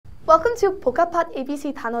Welcome to 복합한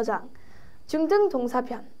ABC 단어장, 중등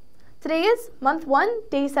동사편. Today is month 1,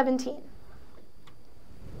 day 17.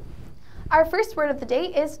 Our first word of the day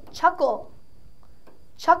is chuckle.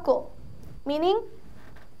 Chuckle, meaning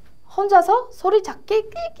혼자서 소리 작게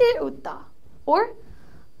낄낄 웃다, or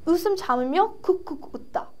웃음 참으며 쿡쿡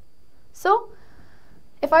웃다. So,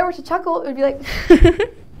 if I were to chuckle, it would be like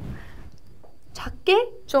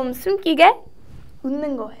작게, 좀 숨기게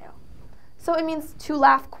웃는 거예요. So it means to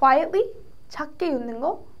laugh quietly, 작게 웃는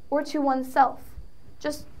거, or to oneself,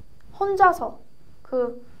 just 혼자서,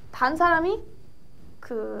 단 사람이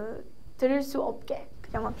들을 수 없게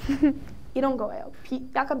그냥 이런 거예요.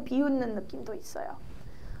 약간 비웃는 느낌도 있어요.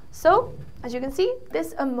 So, as you can see,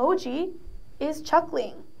 this emoji is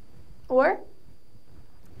chuckling, or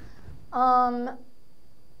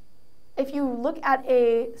if you look at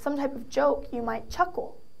some type of joke, you might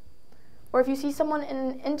chuckle. Or if you see someone in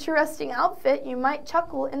an interesting outfit, you might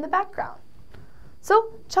chuckle in the background.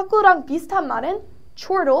 So, chuckle랑 비슷한 말은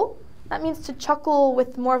chortle. That means to chuckle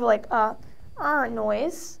with more of like a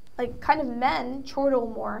noise. Like kind of men chortle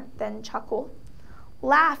more than chuckle.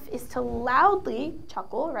 Laugh is to loudly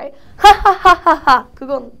chuckle, right? Ha ha ha ha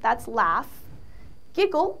ha. That's laugh.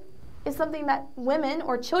 Giggle is something that women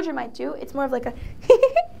or children might do. It's more of like a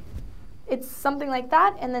it's something like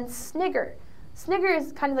that. And then snigger. Snigger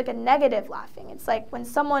is kind of like a negative laughing. It's like when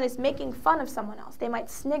someone is making fun of someone else, they might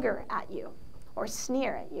snigger at you or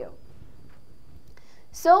sneer at you.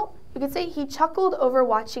 So you could say he chuckled over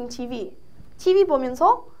watching TV. TV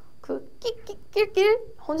보면서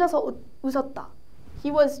낄낄낄 혼자서 웃었다.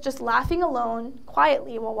 He was just laughing alone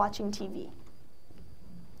quietly while watching TV.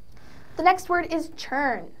 The next word is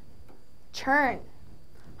churn. Churn.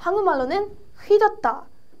 한국말로는 휘젓다,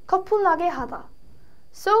 거품나게 하다.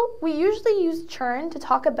 So we usually use churn to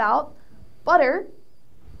talk about butter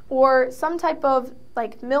or some type of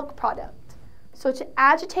like milk product. So to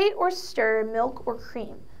agitate or stir milk or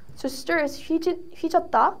cream. So stir is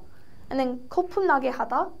휘젓다, and then 거품나게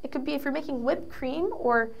하다. It could be if you're making whipped cream,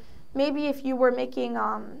 or maybe if you were making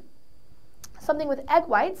something with egg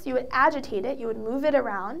whites, you would agitate it, you would move it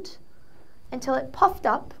around until it puffed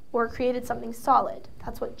up or created something solid.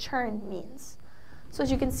 That's what churn means. So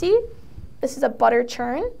as you can see, this is a butter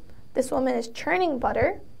churn. This woman is churning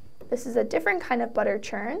butter. This is a different kind of butter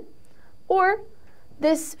churn. Or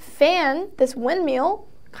this fan, this windmill,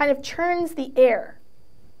 kind of churns the air.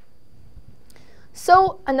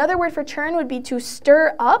 So another word for churn would be to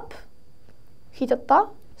stir up, 휘젓다,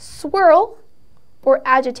 swirl, or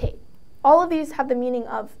agitate. All of these have the meaning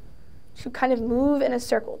of to kind of move in a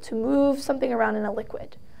circle, to move something around in a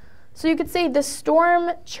liquid. So you could say the storm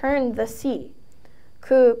churned the sea.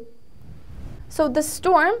 So the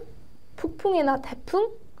storm, 북풍이나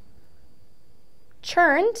태풍,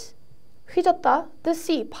 churned, 휘젓다, the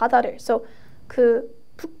sea, 바다를. So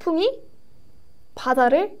북풍이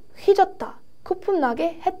바다를 휘젓다,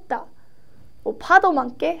 거품나게 했다, 파도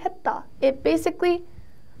많게 했다. It basically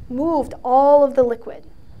moved all of the liquid.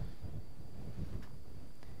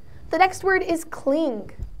 The next word is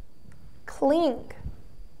cling. Cling.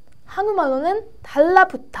 한국말로는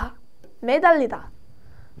달라붙다, 매달리다.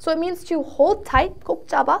 So it means to hold tight, 꼭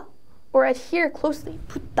잡아, or adhere closely,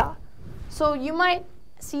 붙다. So you might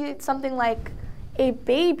see something like a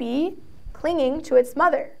baby clinging to its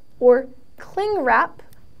mother, or cling wrap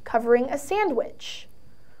covering a sandwich,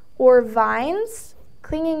 or vines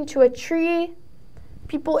clinging to a tree,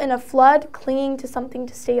 people in a flood clinging to something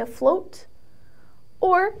to stay afloat,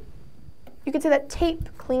 or you could say that tape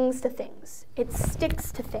clings to things. It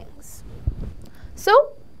sticks to things.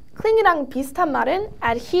 So cling이랑 비슷한 말은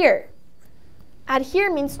adhere.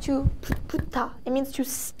 Adhere means to 붙다. It means to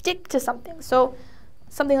stick to something. So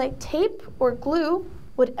something like tape or glue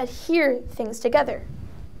would adhere things together.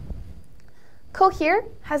 Cohere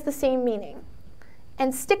has the same meaning.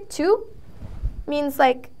 And stick to means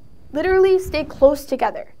like literally stay close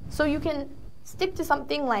together. So you can stick to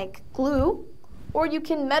something like glue, or you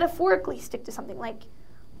can metaphorically stick to something like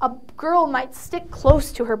a girl might stick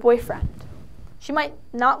close to her boyfriend. She might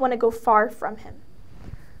not want to go far from him.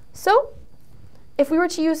 So, if we were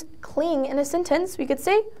to use cling in a sentence, we could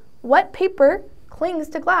say, wet paper clings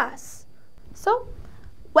to glass. So,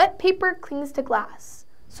 wet paper clings to glass.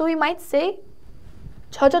 So we might say,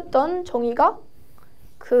 젖었던 종이가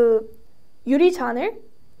유리잔을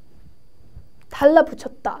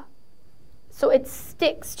달라붙였다. So it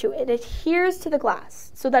sticks to it, it adheres to the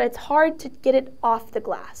glass, so that it's hard to get it off the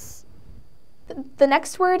glass. The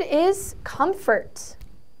next word is comfort.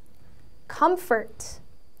 Comfort.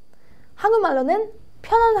 한국말로는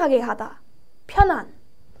편안하게 하다. 편안.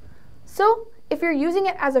 So if you're using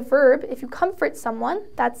it as a verb, if you comfort someone,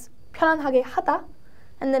 that's 편안하게 하다.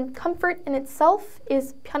 And then comfort in itself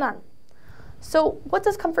is 편안. So what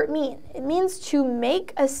does comfort mean? It means to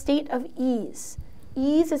make a state of ease.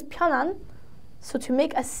 Ease is 편안. So to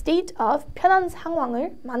make a state of 편한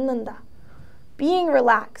상황을 만든다. Being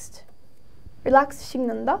relaxed. relax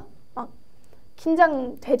식는다. 막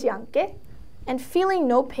긴장되지 않게. And feeling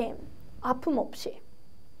no pain. 아픔 없이.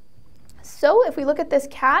 So if we look at this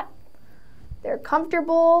cat, they're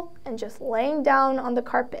comfortable and just laying down on the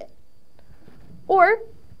carpet. Or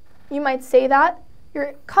you might say that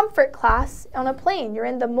you're comfort class on a plane. You're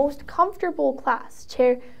in the most comfortable class.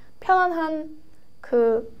 제일 편안한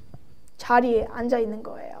그 자리에 앉아 있는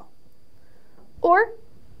거예요. Or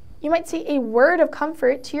you might say a word of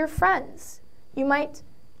comfort to your friends. You might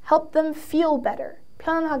help them feel better.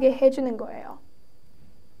 편안하게 해주는 거예요.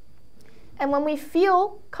 And when we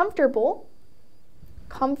feel comfortable,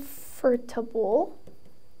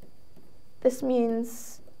 this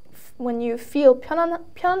means when you feel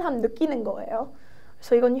편안함 느끼는 거예요.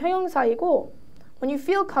 So 이건 형용사이고, when you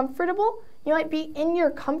feel comfortable, you might be in your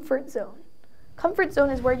comfort zone. Comfort zone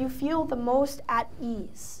is where you feel the most at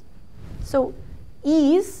ease. So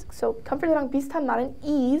ease, so comfort랑 비슷한 말은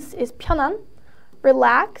ease is 편안,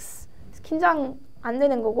 relax, 긴장 안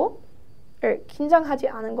되는 거고, 긴장하지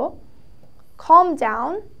않은 거. Calm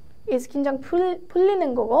down is 긴장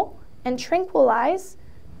풀리는 거고, and tranquilize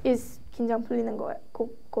is 긴장 풀리는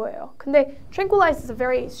거예요. 근데 tranquilize is a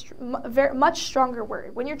very much stronger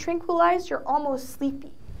word. When you're tranquilized, you're almost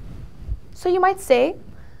sleepy. So you might say,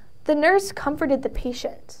 the nurse comforted the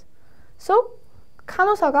patient. So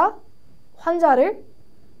간호사가 환자를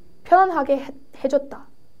편안하게 해줬다.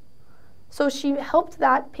 So she helped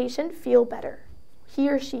that patient feel better. He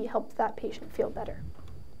or she helped that patient feel better.